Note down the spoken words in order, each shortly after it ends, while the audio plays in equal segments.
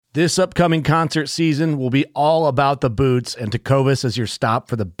This upcoming concert season will be all about the boots, and Tecovas is your stop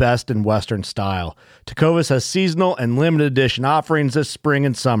for the best in Western style. Tecovas has seasonal and limited edition offerings this spring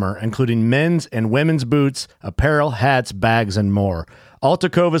and summer, including men's and women's boots, apparel, hats, bags, and more. All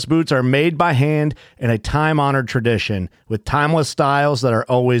Tecovas boots are made by hand in a time-honored tradition with timeless styles that are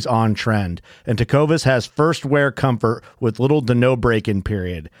always on trend. And Tecovas has first wear comfort with little to no break-in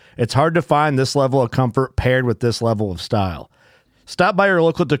period. It's hard to find this level of comfort paired with this level of style. Stop by your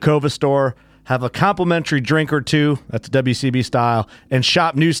local Tecovas store, have a complimentary drink or two, that's WCB style, and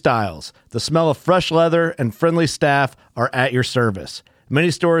shop new styles. The smell of fresh leather and friendly staff are at your service. Many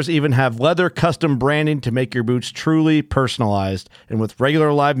stores even have leather custom branding to make your boots truly personalized. And with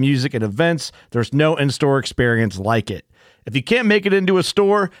regular live music and events, there's no in-store experience like it. If you can't make it into a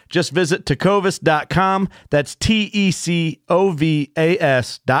store, just visit tecovas.com. That's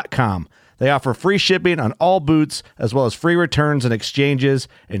TECOVAS.com. They offer free shipping on all boots, as well as free returns and exchanges,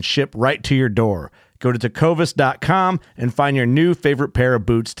 and ship right to your door. Go to tecovas.com and find your new favorite pair of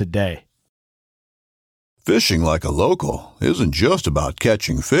boots today. Fishing like a local isn't just about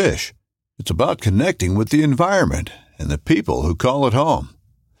catching fish. It's about connecting with the environment and the people who call it home.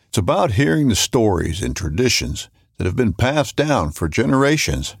 It's about hearing the stories and traditions that have been passed down for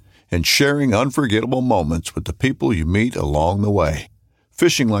generations and sharing unforgettable moments with the people you meet along the way.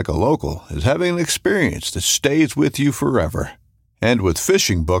 Fishing like a local is having an experience that stays with you forever. And with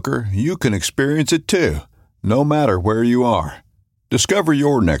Fishing Booker, you can experience it too, no matter where you are. Discover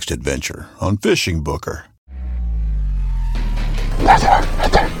your next adventure on Fishing Booker. Right there.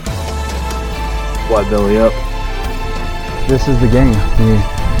 Why belly up? This is the game.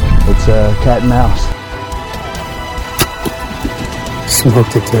 It's cat and mouse.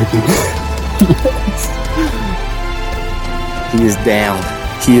 Smoked a turkey. He is down.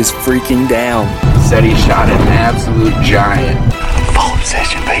 He is freaking down. Said he shot an absolute giant. Fall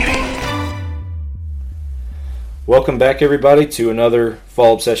Obsession, baby. Welcome back, everybody, to another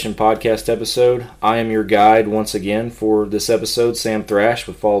Fall Obsession podcast episode. I am your guide once again for this episode, Sam Thrash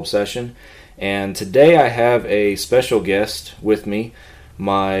with Fall Obsession. And today I have a special guest with me,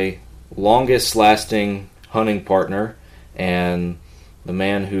 my longest-lasting hunting partner, and the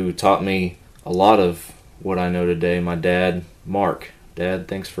man who taught me a lot of what I know today, my dad, Mark. Dad,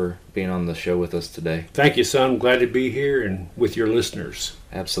 thanks for being on the show with us today. Thank you, son. I'm glad to be here and with your listeners.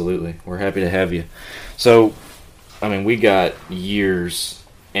 Absolutely. We're happy to have you. So, we got years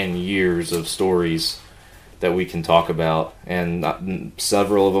and years of stories that we can talk about, and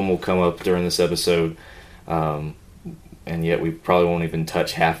several of them will come up during this episode, and yet we probably won't even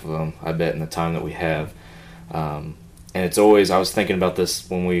touch half of them, I bet, in the time that we have. And it's always, I was thinking about this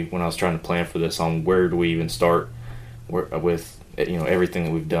when I was trying to plan for this, on where do we even start with everything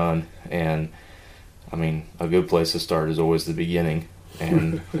that we've done. And a good place to start is always the beginning,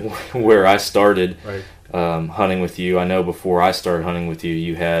 and where I started. Right. Hunting with you. I know before I started hunting with you,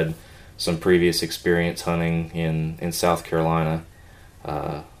 you had some previous experience hunting in South Carolina.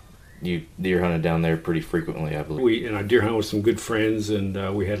 You deer hunted down there pretty frequently, I believe. I deer hunted with some good friends, and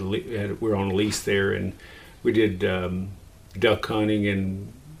we were on a lease there, and we did duck hunting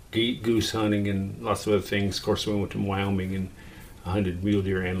and goose hunting and lots of other things. Of course, we went to Wyoming and hunted mule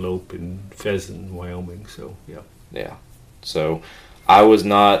deer, antelope, and pheasant in Wyoming. So yeah. So I was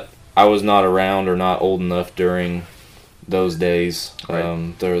not around or not old enough during those days,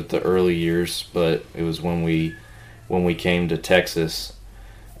 right. The early years, but it was when we came to Texas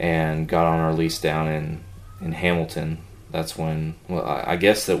and got on our lease down in Hamilton. That's when, I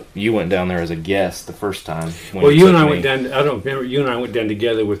guess that you went down there as a guest the first time. You and I went down. I don't remember. You and I went down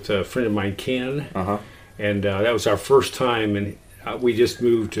together with a friend of mine, Ken, and that was our first time. And we just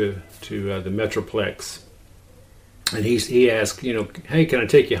moved to the Metroplex. And he asked, hey, can I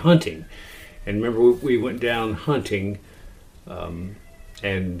take you hunting? And remember, we went down hunting, and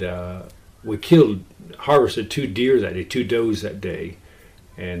we harvested 2 deer that day, 2 does that day.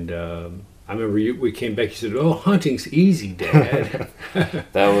 And I remember we came back, you said, oh, hunting's easy, Dad.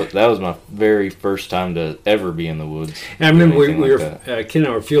 That was my very first time to ever be in the woods. And I remember Ken and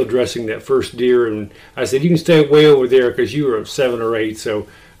I were field dressing that first deer, and I said, you can stay way over there because you were 7 or 8, so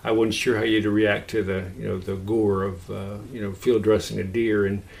I wasn't sure how you'd react to the gore of field dressing a deer,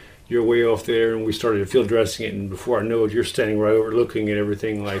 and you're way off there, and we started field dressing it, and before I know it, you're standing right over looking at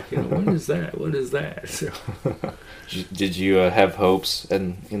everything like, what is that? What is that? So, did you have hopes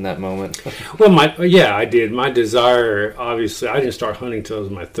in that moment? Well, I did. My desire, obviously, I didn't start hunting until I was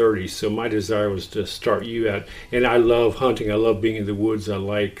in my 30s, so my desire was to start you out, and I love hunting. I love being in the woods. I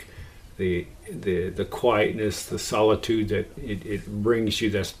like the quietness, the solitude that it brings you.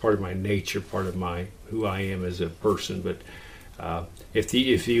 That's part of my nature, part of who I am as a person. But if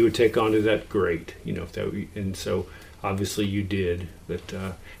you would take on to that, great. And so obviously you did. But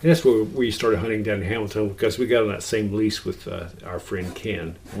and that's where we started hunting down in Hamilton, because we got on that same lease with our friend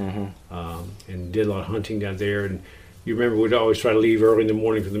Ken, and did a lot of hunting down there. And you remember we'd always try to leave early in the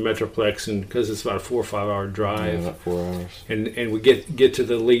morning from the Metroplex, and because it's about a 4 or 5 hour drive, about 4 hours. And we get to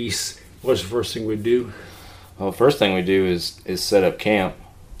the lease. What's the first thing we'd do? Well, the first thing we do is set up camp.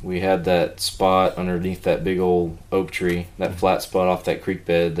 We had that spot underneath that big old oak tree, that flat spot off that creek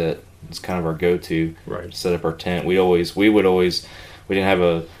bed that is kind of our go-to. Right. Set up our tent. We didn't have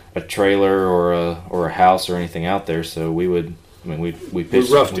a trailer or a house or anything out there, so we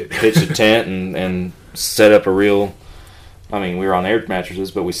pitched a tent and set up a real. I mean, we were on air mattresses,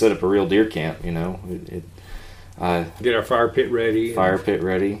 but we set up a real deer camp. Get our fire pit ready.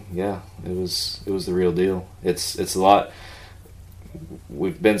 Yeah, it was the real deal. It's a lot.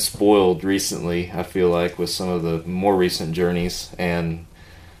 We've been spoiled recently, I feel like, with some of the more recent journeys, and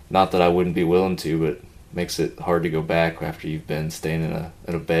not that I wouldn't be willing to, but makes it hard to go back after you've been staying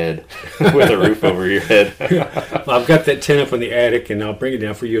in a bed with a roof over your head. Well, I've got that tent up in the attic, and I'll bring it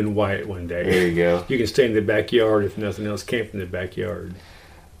down for you and Wyatt one day. There you go. You can stay in the backyard if nothing else. Camp in the backyard.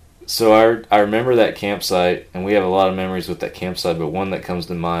 So I remember that campsite, and we have a lot of memories with that campsite, but one that comes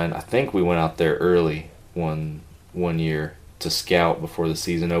to mind, I think we went out there early one year to scout before the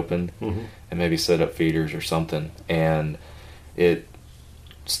season opened, and maybe set up feeders or something, and it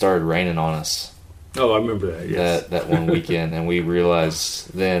started raining on us. Oh, I remember that, yes. That one weekend, and we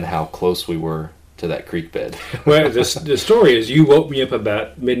realized then how close we were to that creek bed. Well, the story is you woke me up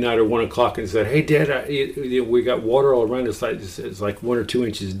about midnight or 1 o'clock and said, "Hey, Dad, we got water all around us. It's like 1 or 2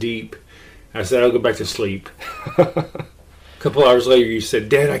 inches deep." I said, "I'll go back to sleep." A couple hours later, you said,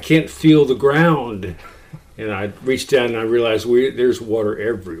 "Dad, I can't feel the ground." And I reached down and I realized there's water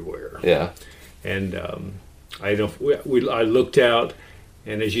everywhere. Yeah. And I looked out,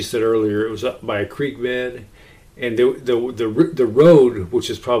 and as you said earlier, it was up by a creek bed, and the road, which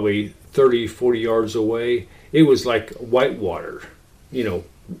is probably 30, 40 yards away, it was like whitewater.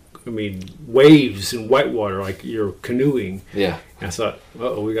 Waves and whitewater, like you're canoeing. Yeah. And I thought,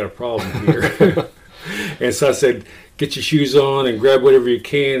 we got a problem here. And so I said, get your shoes on and grab whatever you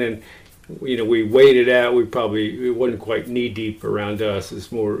can. And, we waded out. It wasn't quite knee deep around us.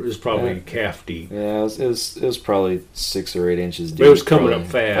 It was probably calf deep. Yeah, it was probably 6 or 8 inches deep. But it was coming up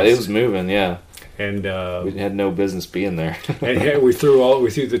fast. It was moving, yeah. And we had no business being there. And we threw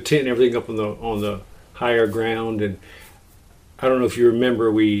the tent and everything up on the higher ground. And I don't know if you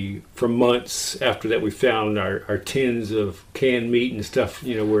remember, for months after that, we found our tins of canned meat and stuff,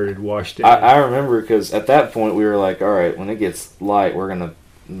 where it had washed out. I remember, because at that point we were like, all right, when it gets light,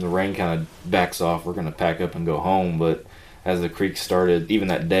 the rain kind of backs off, we're going to pack up and go home. But as the creek started, even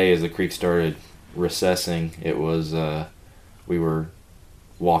that day, as the creek started recessing, it was, we were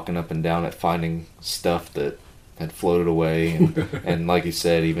walking up and down it, finding stuff that had floated away. And like you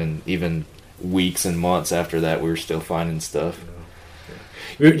said, even weeks and months after that, we were still finding stuff.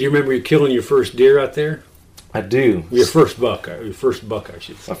 Do you remember you killing your first deer out there? I do. Your first buck, I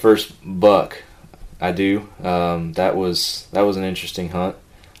should say. My first buck, I do. That was an interesting hunt.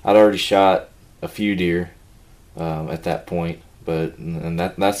 I'd already shot a few deer at that point, but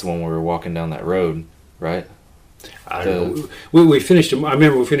that's the one where we were walking down that road, right? I don't know. We finished. I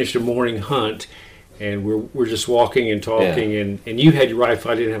remember we finished a morning hunt, and we're just walking and talking, and you had your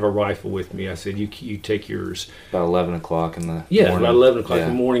rifle. I didn't have a rifle with me. I said, you take yours. About 11 o'clock in the morning. Yeah, about 11 o'clock in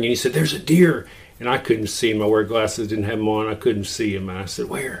the morning, and he said, "There's a deer," and I couldn't see him. I wear glasses, didn't have them on. I couldn't see him, and I said,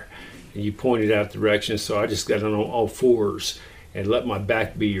 "Where?" And you pointed out the direction, so I just got on all fours and let my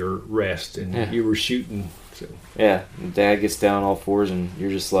back be your rest, and you were shooting. So. Yeah, Dad gets down all fours, and you're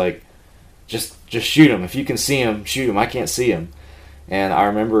just like, just shoot him. If you can see him, shoot him. I can't see him. And I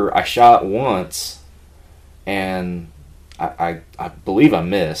remember I shot once, and I believe I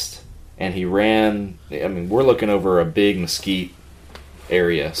missed, and he ran. I mean, we're looking over a big mesquite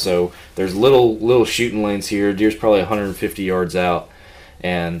area, so there's little shooting lanes here. Deer's probably 150 yards out,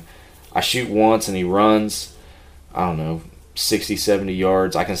 and I shoot once, and he runs, I don't know, 60, 70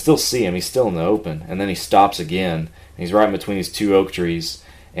 yards. I can still see him. He's still in the open. And then he stops again. And he's right in between these two oak trees,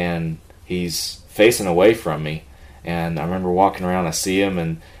 and he's facing away from me. And I remember walking around, I see him,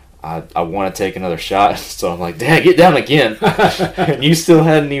 and I want to take another shot. So I'm like, "Dad, get down again." And you still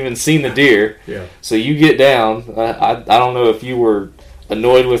hadn't even seen the deer. Yeah. So you get down. I don't know if you were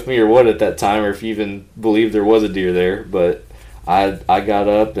annoyed with me or what at that time, or if you even believed there was a deer there. But I got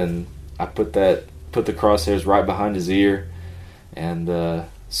up, and I put the crosshairs right behind his ear. And as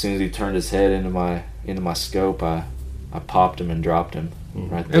soon as he turned his head into my scope, I popped him and dropped him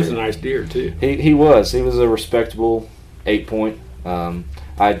right there. That was a nice deer too. He was a respectable 8-point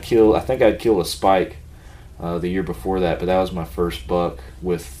I think I'd killed a spike the year before that, but that was my first buck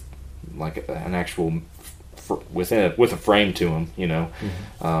with like an actual with a frame to him,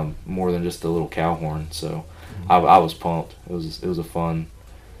 more than just a little cow horn. So I was pumped. It was a fun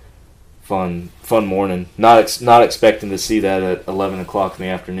morning. Not expecting to see that at 11 o'clock in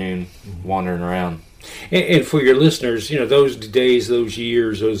the afternoon, wandering around. And for your listeners, those days, those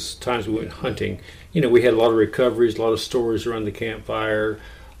years, those times we went hunting, we had a lot of recoveries, a lot of stories around the campfire,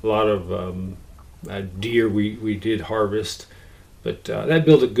 a lot of deer we did harvest. But that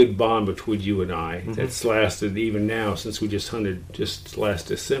built a good bond between you and I. That's lasted even now, since we just hunted just last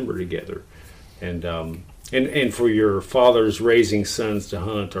December together. And for your fathers raising sons to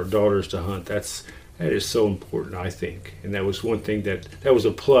hunt or daughters to hunt, that is so important, I think. And that was one thing that was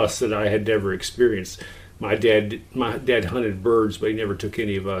a plus that I had never experienced. My dad hunted birds, but he never took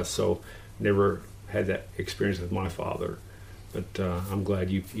any of us, so never had that experience with my father. But I'm glad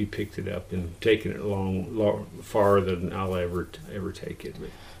you picked it up and taken it farther than I'll ever take it.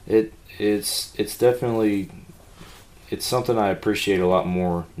 It's definitely something I appreciate a lot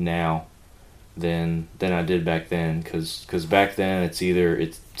more now than I did back then. Because back then it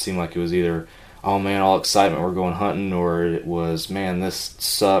seemed like it was either, oh man, all excitement, we're going hunting, or it was, man, this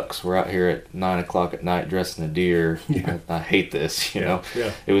sucks, we're out here at 9 o'clock at night dressing a deer. Yeah. I hate this. Yeah.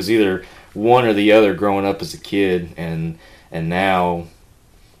 It was either one or the other growing up as a kid, and now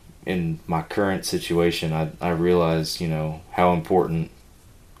in my current situation, I realize, how important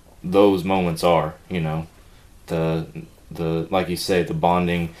those moments are, the like you say, the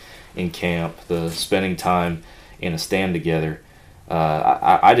bonding in camp, the spending time in a stand together.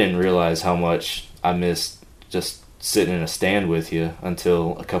 I didn't realize how much I missed just sitting in a stand with you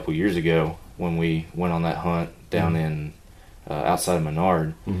until a couple years ago when we went on that hunt down in outside of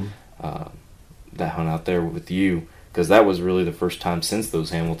Menard, that hunt out there with you. Because that was really the first time since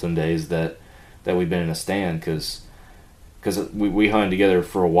those Hamilton days that we've been in a stand. Because we hunted together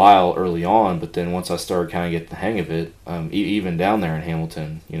for a while early on, but then once I started kind of getting the hang of it, even down there in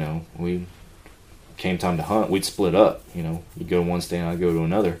Hamilton, we came time to hunt, we'd split up. You go to one stand, I'd go to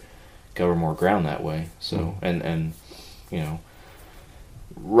another, cover more ground that way. So and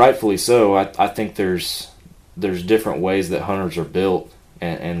rightfully so. I think there's different ways that hunters are built,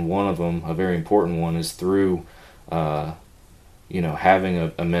 and one of them, a very important one, is through having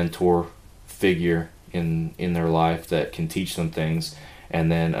a mentor figure in their life that can teach them things,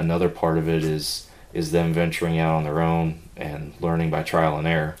 and then another part of it is them venturing out on their own and learning by trial and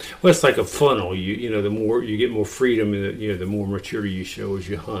error. Well, it's like a funnel. The more you get more freedom, and the more maturity you show as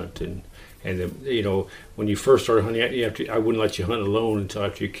you hunt, and when you first started hunting, I wouldn't let you hunt alone until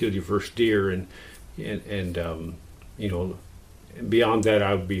after you killed your first deer, and beyond that,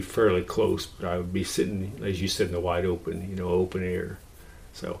 I would be fairly close, but I would be sitting, as you said, in the wide open, open air.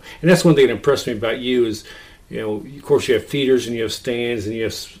 So, and that's one thing that impressed me about you is, of course you have feeders and you have stands and you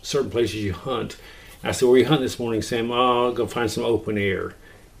have certain places you hunt. And I said, where are you hunting this morning, Sam? Oh, I'll go find some open air.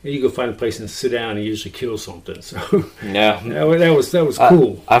 And you go find a place and sit down and usually kill something. So yeah, that was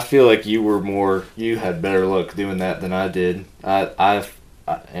cool. I feel like you had better luck doing that than I did.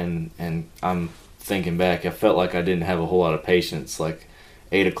 And I'm thinking back, I felt like I didn't have a whole lot of patience. Like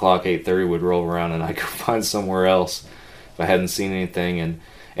 8 o'clock, 8:30 would roll around and I'd go find somewhere else if I hadn't seen anything. And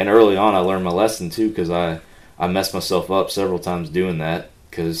early on I learned my lesson too, because I messed myself up several times doing that,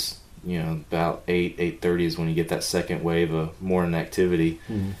 because about 8:30 is when you get that second wave of morning activity.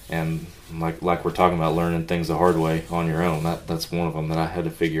 And like we're talking about, learning things the hard way on your own, that's one of them that I had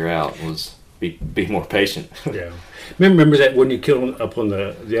to figure out, was be more patient. Yeah. Remember that when you killed up on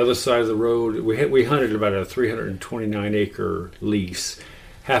the other side of the road, we hunted about a 329-acre lease.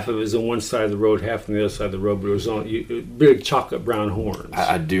 Half of it was on one side of the road, half on the other side of the road, but it was on big chocolate brown horns.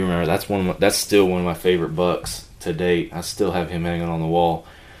 I do remember. That's still one of my favorite bucks to date. I still have him hanging on the wall.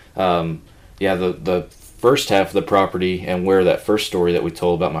 The first half of the property, and where that first story that we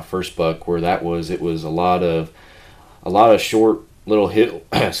told about my first buck, where that was, it was a lot of short little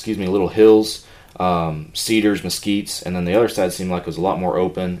little hills, cedars, mesquites, and then the other side seemed like it was a lot more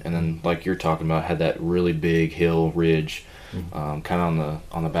open, and then like you're talking about, had that really big hill ridge, kind of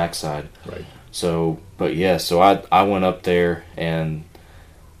on the backside. Right. So, but yeah, so I went up there, and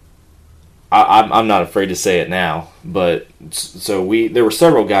I'm not afraid to say it now, but so there were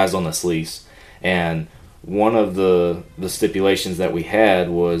several guys on this lease, and one of the stipulations that we had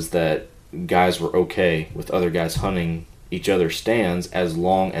was that guys were okay with other guys hunting each other's stands as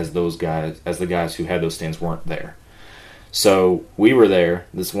long as the guys who had those stands weren't there. So we were there.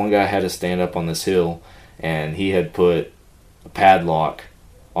 This one guy had to stand up on this hill, and he had put a padlock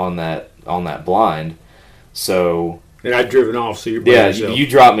on that blind. So And I'd driven off, so you're by Yeah, yourself. you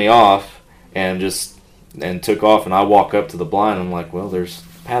dropped me off and took off, and I walk up to the blind. And I'm like, well, there's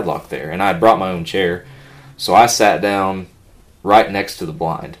a padlock there, and I brought my own chair, so I sat down right next to the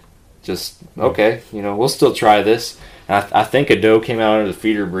blind. Just okay, we'll still try this. And I think a doe came out under the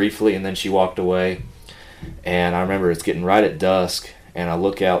feeder briefly, and then she walked away. And I remember it's getting right at dusk, and I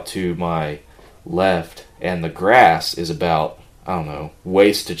look out to my left, and the grass is about, I don't know,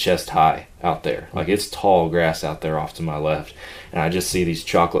 waist to chest high out there. Like, it's tall grass out there off to my left. And I just see these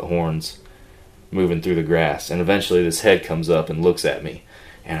chocolate horns moving through the grass. And eventually this head comes up and looks at me.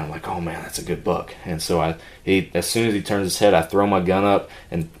 And I'm like, oh man, that's a good buck. And so as soon as he turns his head, I throw my gun up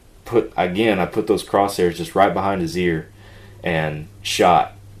and I put those crosshairs just right behind his ear and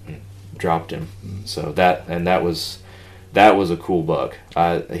shot and dropped him. So that was a cool buck.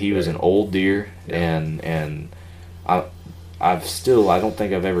 He was an old deer, and I don't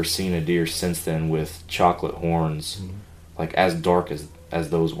think I've ever seen a deer since then with chocolate horns, like as dark as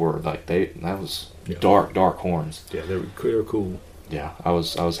those were. Like that was dark horns. Yeah, they were cool. Yeah, I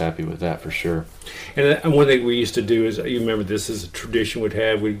was happy with that for sure. And one thing we used to do is, you remember this is a tradition we'd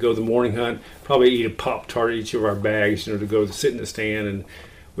have. We'd go the morning hunt, probably eat a Pop-Tart each of our bags, to go sit in the stand, and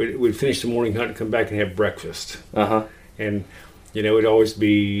we'd finish the morning hunt and come back and have breakfast. And it'd always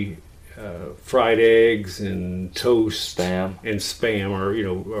be fried eggs and toast, spam,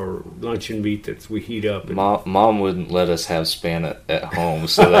 or luncheon meat that we heat up. Mom wouldn't let us have spam at home,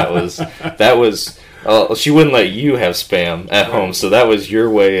 so that was. She wouldn't let you have spam at home, so that was your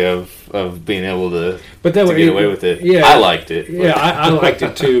way of being able to get away with it. Yeah, I liked it. But. Yeah, I liked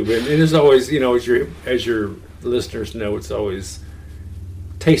it too. But it is always, as your listeners know, it's always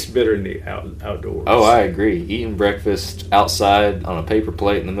tastes better in the outdoors. Oh, I agree. Eating breakfast outside on a paper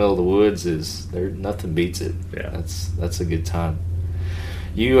plate in the middle of the woods nothing beats it. Yeah, that's a good time.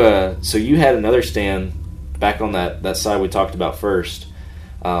 So you had another stand back on that side we talked about first,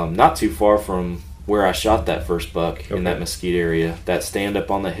 not too far from where I shot that first buck in that Mesquite area. That stand up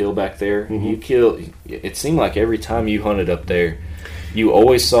on the hill back there, you killed. It seemed like every time you hunted up there, you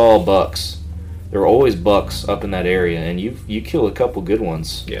always saw bucks. There were always bucks up in that area, and you killed a couple good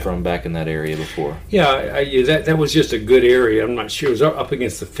ones from back in that area before. Yeah, that was just a good area. I'm not sure. It was up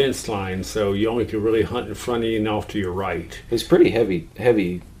against the fence line, so you only could really hunt in front of you and off to your right. It was pretty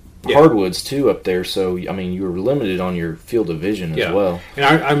heavy hardwoods too up there, so I mean you were limited on your field of vision as well. And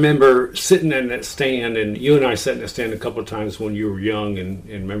I remember sitting in that stand, and you and I sat in that stand a couple of times when you were young, and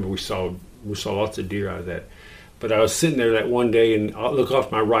remember we saw lots of deer out of that. But I was sitting there that one day, and I look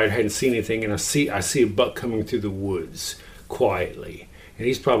off my right, I hadn't seen anything, and I see a buck coming through the woods quietly, and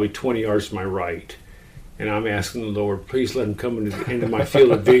he's probably 20 yards to my right, and I'm asking the Lord, please let him come into my field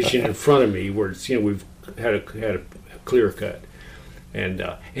of vision in front of me, where it's we've had a clear cut. And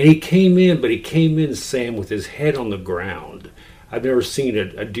he came in, Sam, with his head on the ground. I've never seen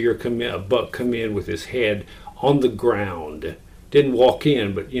a buck come in with his head on the ground. Didn't walk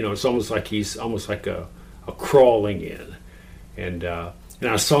in, but it's almost like he's a crawling in. And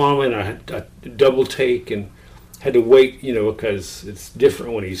I saw him, and I double take and had to wait, because it's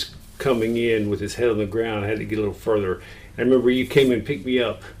different when he's coming in with his head on the ground. I had to get a little further. And I remember you came and picked me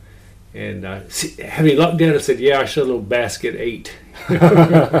up. And having looked at it, I said, "Yeah, I shot a little basket 8."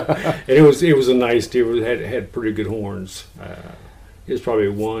 And it was a nice deer. It had pretty good horns. It was probably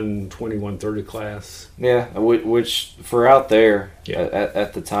a 120, 130 class. Yeah, which for out there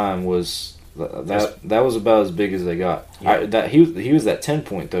at the time was that was about as big as they got. Yeah. He was that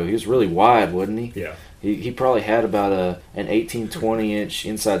 10-point though. He was really wide, wasn't he? Yeah. He probably had about an 18, 20-inch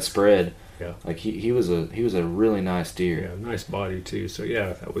inside spread. Yeah, like he was a really nice deer. Yeah, nice body too. So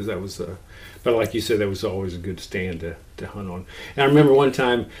yeah, that was. But like you said, that was always a good stand to hunt on. And I remember one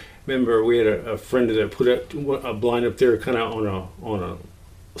time, we had a friend that put a blind up there, kind of on a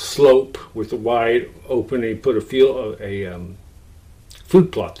slope with a wide open. And he put a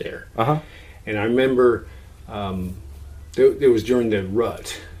food plot there. And I remember it was during the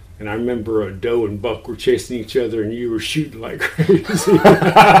rut. And I remember a doe and buck were chasing each other, and you were shooting like crazy.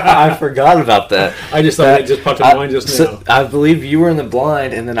 I forgot about that. I just thought it just popped in mind just now. I believe you were in the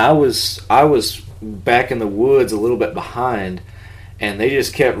blind, and then I was back in the woods a little bit behind, and they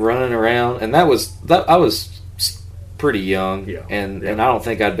just kept running around. And I was pretty young, and I don't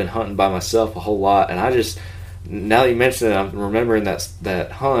think I'd been hunting by myself a whole lot. And I just, now that you mention it, I'm remembering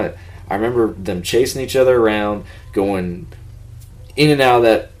that hunt. I remember them chasing each other around, going in and out of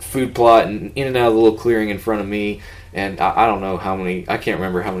that food plot and in and out of the little clearing in front of me, and I don't know I can't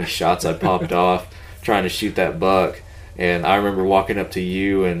remember how many shots I popped off trying to shoot that buck. And I remember walking up to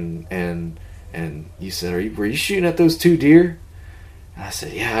you and you said, were you shooting at those two deer? And I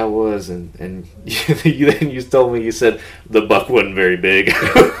said, yeah, I was. And you told me, you said the buck wasn't very big.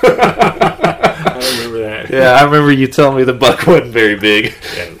 I remember that. Yeah, I remember you telling me the buck wasn't very big.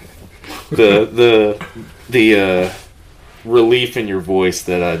 Yeah. The relief in your voice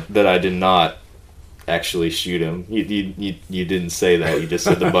that I did not actually shoot him. You didn't say that. You just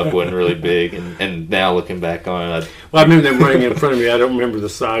said the buck wasn't really big. And now looking back on it, I remember them running in front of me. I don't remember the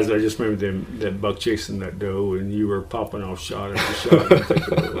size. I just remember that buck chasing that doe, and you were popping off shot after shot. And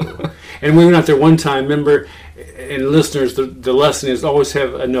thinking, oh. And we went out there one time. Remember, and listeners, the lesson is always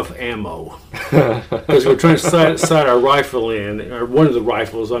have enough ammo, because we're trying to sight our rifle in, or one of the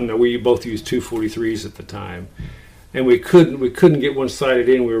rifles. I know we both used 243s at the time. And we couldn't get one sighted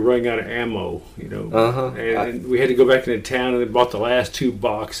in. We were running out of ammo, and we had to go back into town and they bought the last 2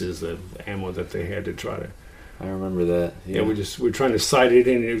 boxes of ammo that they had to try to. I remember that. Yeah, we were trying to sight it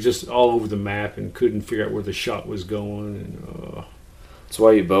in, and it was just all over the map, and couldn't figure out where the shot was going. And that's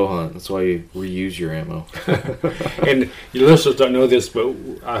why you bow hunt. That's why you reuse your ammo. And your listeners don't know this, but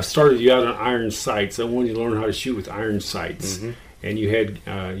I started you out on iron sights. I wanted you to learn how to shoot with iron sights, and you had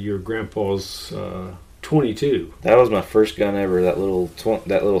your grandpa's 22. That was my first gun ever. That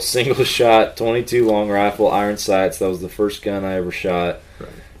little single shot 22 long rifle, iron sights. That was the first gun I ever shot, right.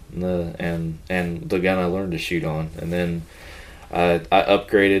 And the gun I learned to shoot on. And then I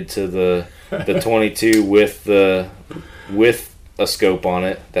upgraded to the 22 with a scope on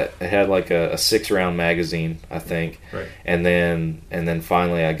it that had like a 6-round magazine, I think. Right. And then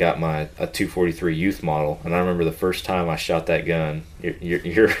finally I got a 243 youth model. And I remember the first time I shot that gun.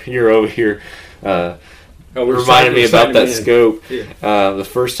 You're over here. Reminded me about that scope. Yeah. The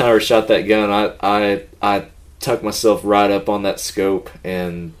first time I shot that gun, I tucked myself right up on that scope,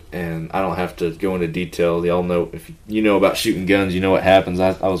 and I don't have to go into detail. Y'all know, if you know about shooting guns, you know what happens.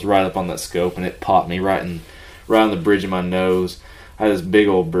 I was right up on that scope, and it popped me right on the bridge of my nose. I had this big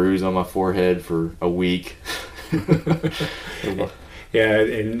old bruise on my forehead for a week. Yeah,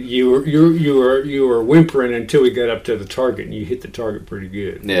 and you were whimpering until we got up to the target, and you hit the target pretty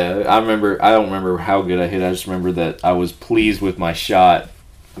good. Yeah, I don't remember how good I hit. I just remember that I was pleased with my shot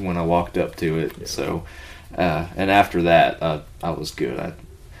when I walked up to it. Yeah. So, and after that, I was good.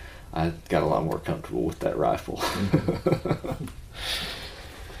 I got a lot more comfortable with that rifle. Mm-hmm.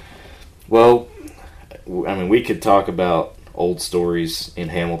 Well, I mean, we could talk about old stories in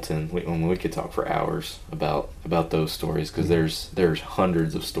Hamilton. We could talk for hours about those stories, because there's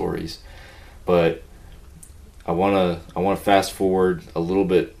hundreds of stories. But I want to fast forward a little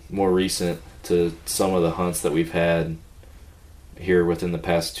bit more recent to some of the hunts that we've had here within the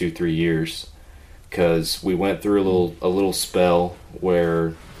past 2-3 years, because we went through a little spell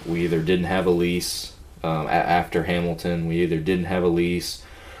where we either didn't have a lease after Hamilton. We either didn't have a lease,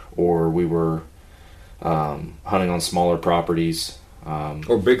 or we were hunting on smaller properties,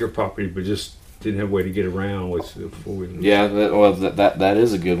 or bigger property, but just didn't have a way to get around with before we. Yeah, that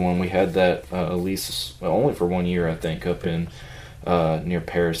is a good one. We had that lease only for 1 year, I think, up in near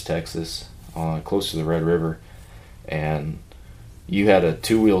Paris, Texas, close to the Red River, and you had a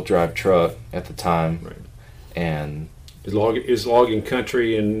 2-wheel drive truck at the time, right. And it's logging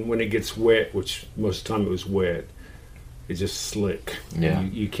country, and when it gets wet, which most of the time it was wet, it's just slick. Yeah,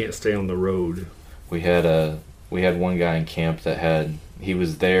 you can't stay on the road. We had one guy in camp that he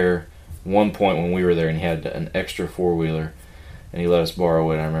was there one point when we were there, and he had an extra 4-wheeler, and he let us borrow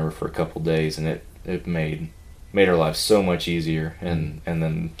it. I remember for a couple days, and it made our lives so much easier. And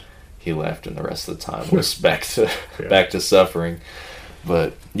then he left, and the rest of the time was back to suffering.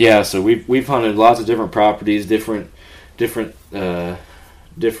 But yeah, so we've hunted lots of different properties, different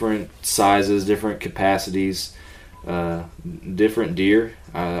sizes, different capacities. Different deer.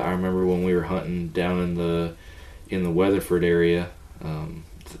 I remember when we were hunting down in the Weatherford area.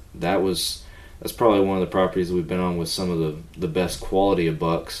 That's probably one of the properties that we've been on with some of the best quality of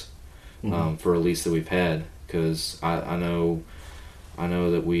bucks for a lease that we've had. Because I know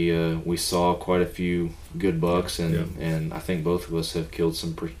that we saw quite a few good bucks, and I think both of us have killed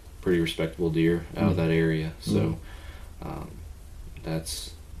some pretty respectable deer out of that area. So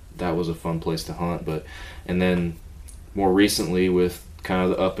that was a fun place to hunt. And then more recently, with kind of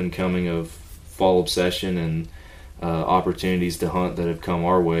the up and coming of fall obsession and opportunities to hunt that have come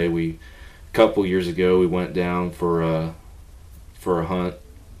our way, a couple years ago we went down for a hunt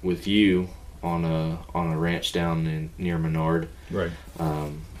with you on a ranch down near Menard, right?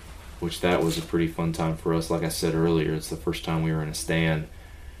 Which that was a pretty fun time for us. Like I said earlier, it's the first time we were in a stand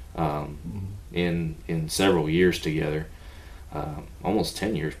in several years together. Almost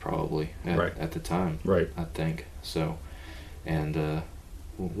 10 years probably at the time, right? I think so. And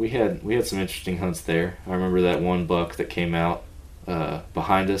we had some interesting hunts there. I remember that one buck that came out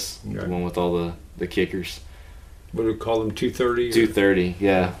behind us, the one with all the kickers. What do we call them? 230. 230,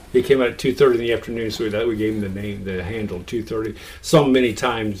 yeah. He came out at 2:30 in the afternoon, so we gave him the handle 2:30. So many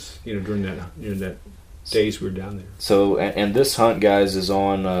times, during that days we were down there. So, and this hunt, guys, is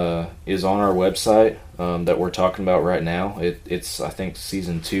on our website that we're talking about right now. It's I think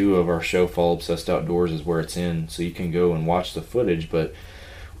season 2 of our show, Fall Obsessed Outdoors, is where it's in. So you can go and watch the footage. But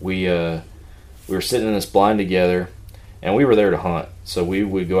we were sitting in this blind together, and we were there to hunt. So we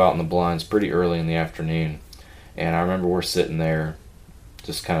would go out in the blinds pretty early in the afternoon. And I remember we're sitting there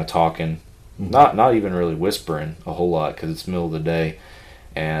just kind of talking, not even really whispering a whole lot because it's the middle of the day.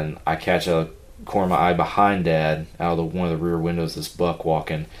 And I catch a corner of my eye behind Dad out of one of the rear windows, this buck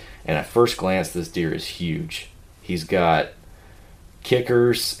walking. And at first glance, this deer is huge. He's got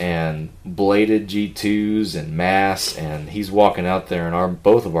kickers and bladed G2s and mass, and he's walking out there, and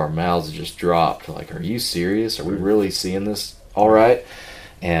both of our mouths just dropped. Like, are you serious? Are we really seeing this all right?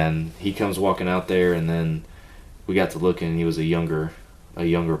 And he comes walking out there, and then we got to looking, and he was a younger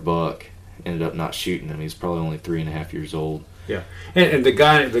buck. Ended up not shooting him. He's probably only 3.5 years old. Yeah, and the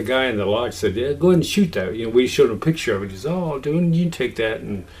guy in the lodge said, "Yeah, go ahead and shoot that." We showed him a picture of it. He said, "Oh, dude, you can take that."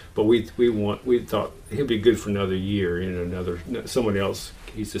 But we thought he'll be good for another year. Someone else.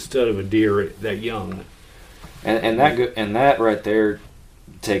 He's a stud of a deer that young. And that right there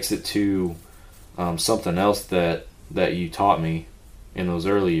takes it to something else that you taught me in those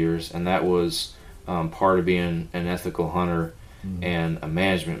early years, and that was part of being an ethical hunter and a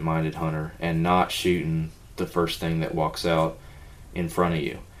management-minded hunter, and not shooting the first thing that walks out in front of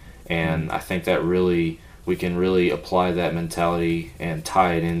you. And I think that we can really apply that mentality and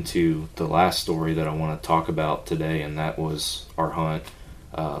tie it into the last story that I want to talk about today, and that was our hunt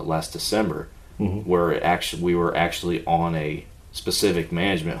last December, where we were actually on a specific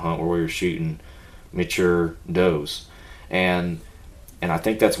management hunt where we were shooting mature does. And I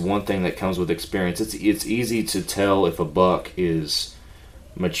think that's one thing that comes with experience. It's easy to tell if a buck is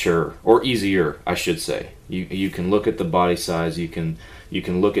mature, or easier, I should say. You can look at the body size, you can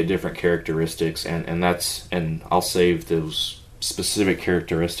look at different characteristics, and I'll save those specific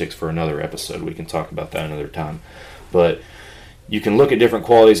characteristics for another episode. We can talk about that another time. But you can look at different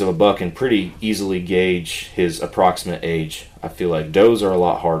qualities of a buck and pretty easily gauge his approximate age. I feel like does are a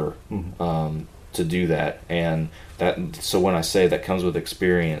lot harder to do that, and so when I say that comes with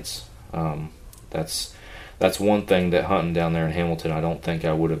experience, that's one thing that hunting down there in Hamilton I don't think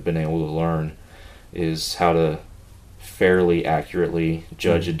I would have been able to learn, is how to fairly accurately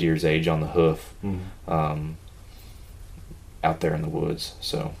judge a deer's age on the hoof out there in the woods.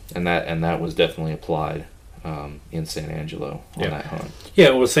 So and that was definitely applied in San Angelo on that hunt.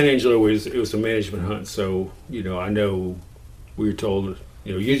 Yeah, well, San Angelo was a management hunt, so I know we were told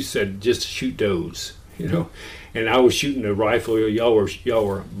you said just shoot does, and I was shooting a rifle. Y'all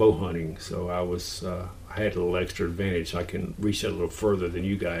were bow hunting, so I had a little extra advantage. I can reach that a little further than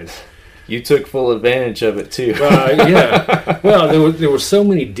you guys. You took full advantage of it too. Yeah. Well, there were so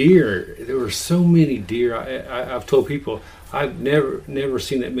many deer. I've told people I've never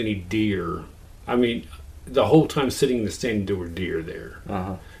seen that many deer. I mean, the whole time sitting in the stand, there were deer there.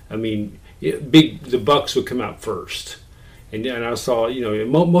 I mean, the bucks would come out first, and I saw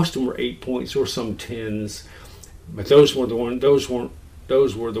most of them were 8 points or some 10s, but those were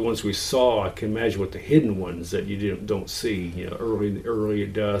the ones we saw. I can imagine what the hidden ones that you don't see, early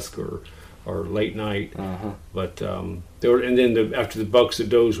at dusk or late night. But there were, and then after the bucks, the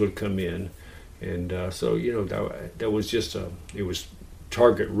does would come in, and so that was just it was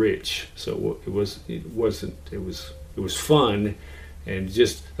target rich. So it was fun, and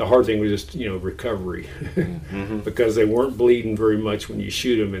just the hard thing was just recovery, because they weren't bleeding very much when you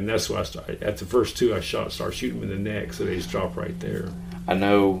shoot them, and that's why I started. At the first two I shot, started shooting them in the neck, so they just drop right there. I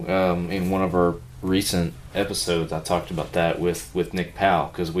know in one of our recent episodes I talked about that with Nick Powell,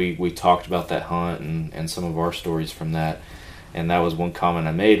 because we talked about that hunt and some of our stories from that, and that was one comment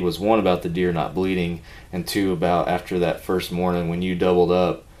I made, was one about the deer not bleeding, and two about after that first morning when you doubled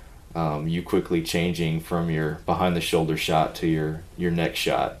up, you quickly changing from your behind the shoulder shot to your neck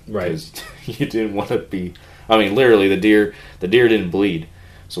shot, right? Because you didn't want to be. I mean, literally the deer didn't bleed,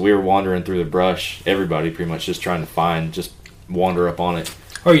 so we were wandering through the brush. Everybody pretty much just trying to wander up on it.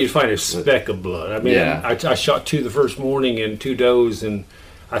 Or you'd find a speck of blood. I mean, yeah. I shot two the first morning and two does, and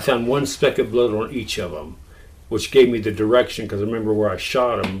I found one speck of blood on each of them, which gave me the direction, because I remember where I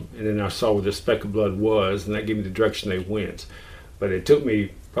shot them, and then I saw where the speck of blood was, and that gave me the direction they went. but it took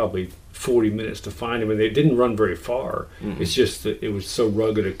me probably 40 minutes to find them, and they didn't run very far. It's just that it was so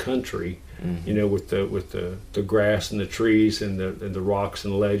rugged a country, with the grass and the trees and the rocks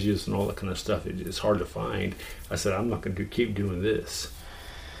and the ledges and all that kind of stuff. It's hard to find. I said, I'm not going to keep doing this.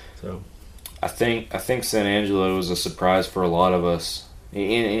 So I think San Angelo was a surprise for a lot of us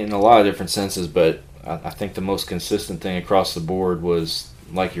in a lot of different senses, but I think the most consistent thing across the board was,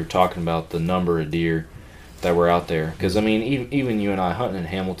 like you're talking about, the number of deer that were out there. Because, I mean, even you and I hunting in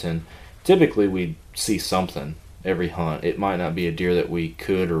Hamilton, typically we'd see something every hunt. It might not be a deer that we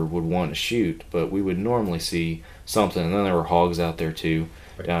could or would want to shoot, but we would normally see something. And then there were hogs out there too,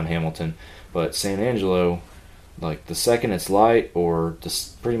 down in Hamilton. But San Angelo, like the second it's light or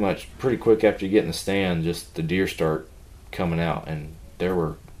just pretty quick after you get in the stand, just the deer start coming out. And there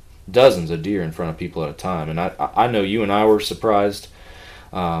were dozens of deer in front of people at a time. And I know you and I were surprised.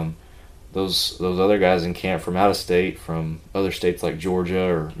 Those other guys in camp from out of state, from other states like Georgia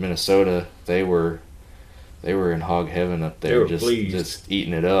or Minnesota, they were in hog heaven up there, just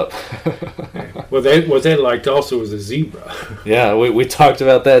eating it up. Well, what they liked also was a zebra. Yeah, we talked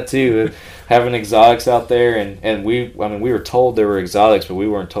about that too, having exotics out there, and we were told there were exotics, but we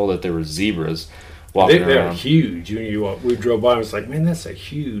weren't told that there were zebras walking around. They're huge. We drove by and it's like, man, that's a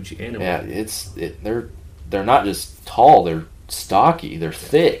huge animal. Yeah, they're not just tall, they're stocky, they're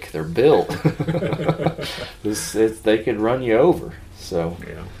thick, they're built. They could run you over. So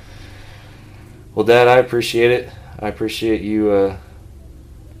yeah. Well, Dad, I appreciate it. I appreciate you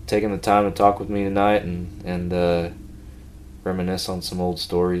taking the time to talk with me tonight and reminisce on some old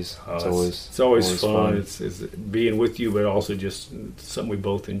stories. It's always fun. It's being with you, but also just something we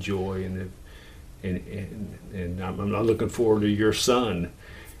both enjoy, and I'm not looking forward to your son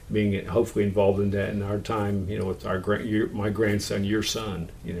being hopefully involved in that in our time, with my grandson, your son,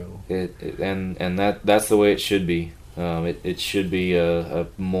 And that's the way it should be. It should be a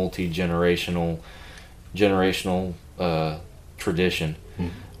multi-generational tradition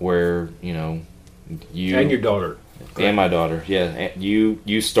where you and your daughter and my daughter, yeah,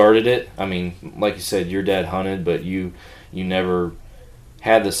 you started it. I mean, like you said, your dad hunted, but you never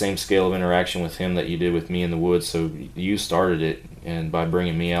had the same scale of interaction with him that you did with me in the woods. So you started it, and by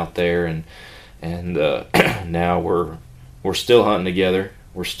bringing me out there, and now we're still hunting together.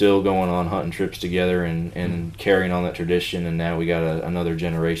 We're still going on hunting trips together and carrying on that tradition. And now we got another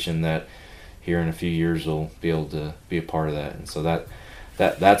generation that here in a few years will be able to be a part of that. And so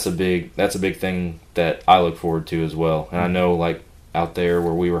that's a big thing that I look forward to as well. And I know, like out there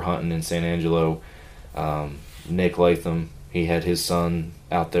where we were hunting in San Angelo, Nick Latham, he had his son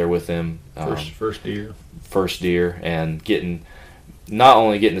out there with him. First deer, and not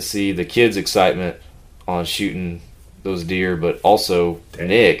only getting to see the kids' excitement on shooting those deer, but also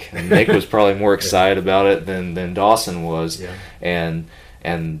Nick. And Nick was probably more excited about it than Dawson was. Yeah.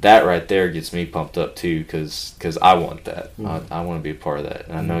 And that right there gets me pumped up too, because I want that. I want to be a part of that.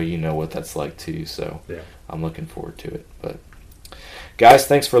 And I know you know what that's like too, so yeah. I'm looking forward to it. But guys,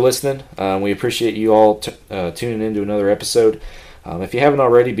 thanks for listening. We appreciate you all tuning in to another episode. If you haven't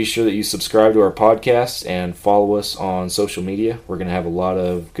already, be sure that you subscribe to our podcast and follow us on social media. We're going to have a lot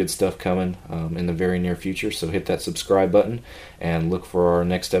of good stuff coming in the very near future, so hit that subscribe button and look for our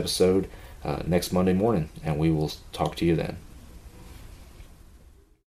next episode next Monday morning, and we will talk to you then.